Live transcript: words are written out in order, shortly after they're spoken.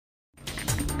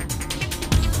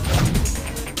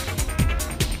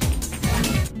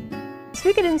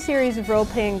Suikoden series of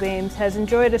role-playing games has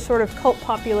enjoyed a sort of cult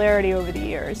popularity over the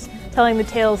years, telling the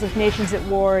tales of nations at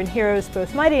war and heroes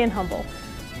both mighty and humble.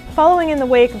 Following in the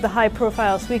wake of the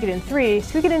high-profile Suikoden IV,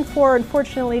 Suikoden IV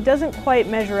unfortunately doesn't quite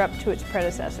measure up to its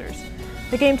predecessors.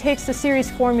 The game takes the series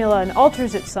formula and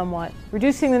alters it somewhat,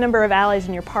 reducing the number of allies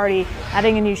in your party,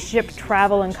 adding a new ship,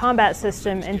 travel, and combat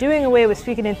system, and doing away with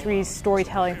Suikoden III's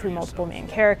storytelling through multiple main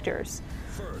characters.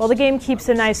 While the game keeps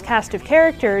a nice cast of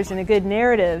characters and a good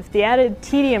narrative, the added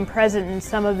tedium present in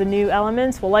some of the new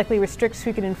elements will likely restrict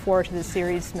Suikoden IV to the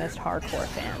series' most hardcore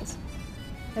fans.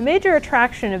 A major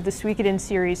attraction of the Suikoden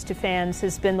series to fans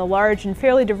has been the large and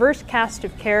fairly diverse cast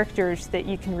of characters that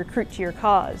you can recruit to your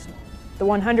cause, the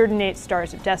 108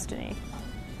 Stars of Destiny.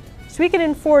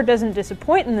 Suikoden IV doesn't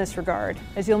disappoint in this regard,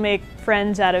 as you'll make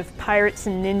friends out of pirates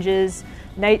and ninjas,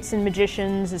 knights and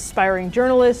magicians, aspiring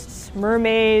journalists,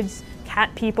 mermaids,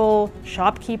 cat people,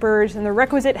 shopkeepers, and the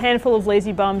requisite handful of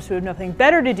lazy bums who have nothing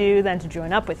better to do than to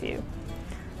join up with you.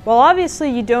 While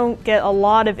obviously you don't get a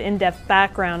lot of in-depth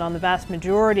background on the vast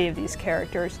majority of these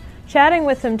characters, chatting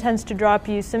with them tends to drop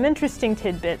you some interesting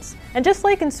tidbits, and just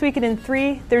like in Suikoden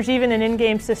III, there's even an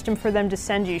in-game system for them to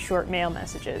send you short mail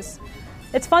messages.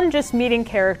 It's fun just meeting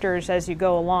characters as you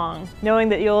go along, knowing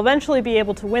that you'll eventually be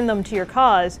able to win them to your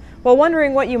cause, while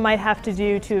wondering what you might have to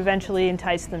do to eventually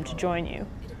entice them to join you.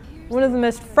 One of the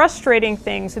most frustrating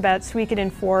things about Suikoden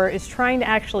IV is trying to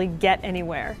actually get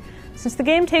anywhere. Since the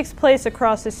game takes place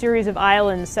across a series of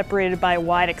islands separated by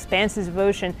wide expanses of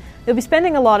ocean, you'll be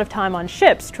spending a lot of time on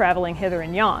ships traveling hither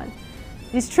and yon.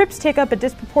 These trips take up a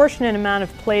disproportionate amount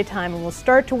of playtime and will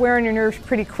start to wear on your nerves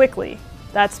pretty quickly.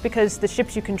 That's because the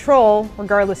ships you control,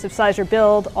 regardless of size or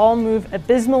build, all move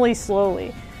abysmally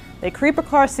slowly. They creep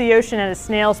across the ocean at a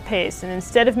snail's pace, and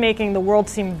instead of making the world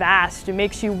seem vast, it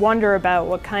makes you wonder about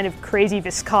what kind of crazy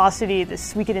viscosity the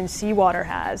Suikoden seawater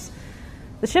has.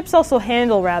 The ships also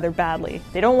handle rather badly.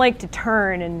 They don't like to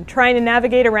turn, and trying to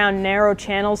navigate around narrow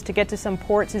channels to get to some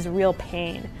ports is a real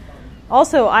pain.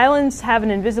 Also, islands have an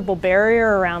invisible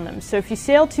barrier around them, so if you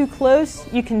sail too close,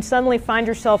 you can suddenly find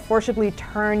yourself forcibly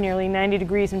turned nearly 90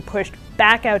 degrees and pushed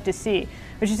back out to sea,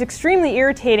 which is extremely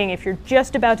irritating if you're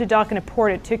just about to dock in a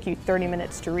port it took you 30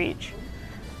 minutes to reach.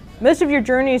 Most of your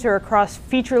journeys are across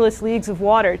featureless leagues of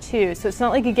water too, so it's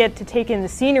not like you get to take in the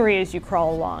scenery as you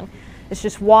crawl along. It's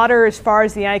just water as far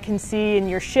as the eye can see and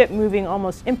your ship moving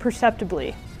almost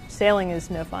imperceptibly. Sailing is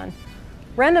no fun.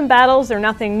 Random battles are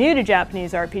nothing new to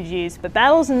Japanese RPGs, but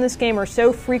battles in this game are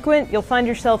so frequent you'll find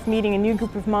yourself meeting a new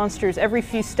group of monsters every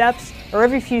few steps or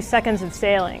every few seconds of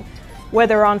sailing.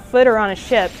 Whether on foot or on a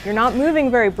ship, you're not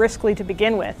moving very briskly to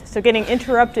begin with, so getting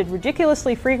interrupted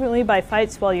ridiculously frequently by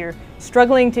fights while you're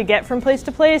struggling to get from place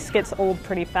to place gets old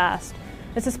pretty fast.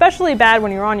 It's especially bad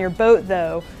when you're on your boat,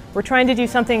 though, where trying to do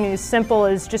something as simple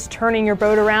as just turning your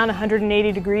boat around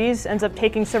 180 degrees ends up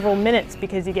taking several minutes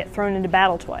because you get thrown into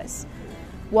battle twice.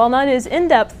 While not as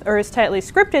in-depth or as tightly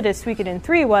scripted as Suikoden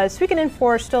III was, Suikoden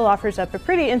IV still offers up a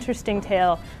pretty interesting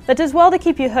tale that does well to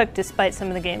keep you hooked despite some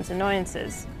of the game's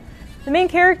annoyances. The main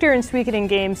character in Suikoden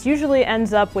games usually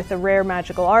ends up with a rare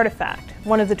magical artifact,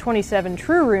 one of the 27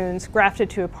 true runes grafted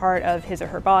to a part of his or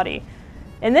her body.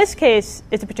 In this case,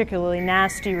 it's a particularly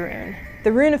nasty rune.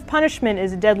 The Rune of Punishment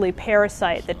is a deadly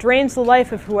parasite that drains the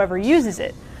life of whoever uses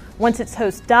it. Once its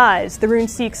host dies, the rune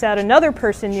seeks out another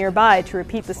person nearby to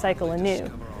repeat the cycle anew.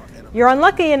 You're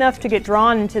unlucky enough to get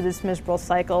drawn into this miserable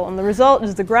cycle, and the result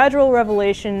is the gradual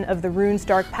revelation of the rune's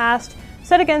dark past,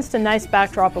 set against a nice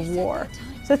backdrop of war.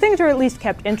 So things are at least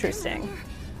kept interesting.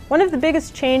 One of the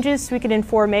biggest changes Suikoden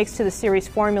IV makes to the series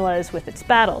formula is with its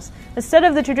battles. Instead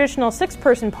of the traditional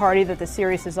 6-person party that the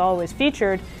series has always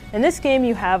featured, in this game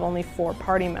you have only 4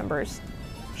 party members.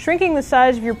 Shrinking the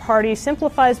size of your party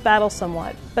simplifies battle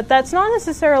somewhat, but that's not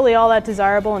necessarily all that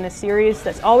desirable in a series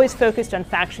that's always focused on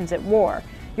factions at war.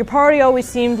 Your party always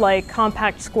seemed like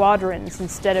compact squadrons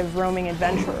instead of roaming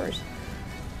adventurers.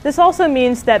 This also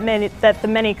means that the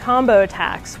many combo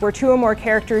attacks, where 2 or more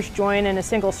characters join in a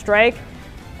single strike,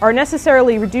 are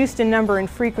necessarily reduced in number and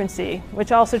frequency,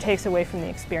 which also takes away from the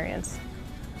experience.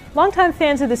 Longtime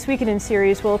fans of the Suikoden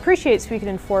series will appreciate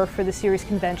Suikoden IV for the series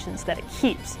conventions that it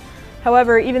keeps.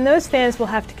 However, even those fans will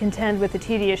have to contend with the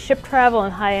tedious ship travel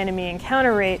and high enemy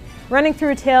encounter rate, running through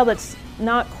a tale that's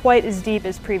not quite as deep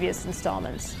as previous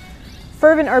installments.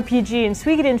 Fervent RPG and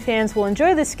Suikoden fans will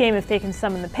enjoy this game if they can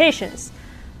summon the patience,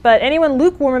 but anyone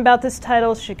lukewarm about this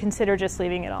title should consider just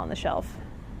leaving it on the shelf.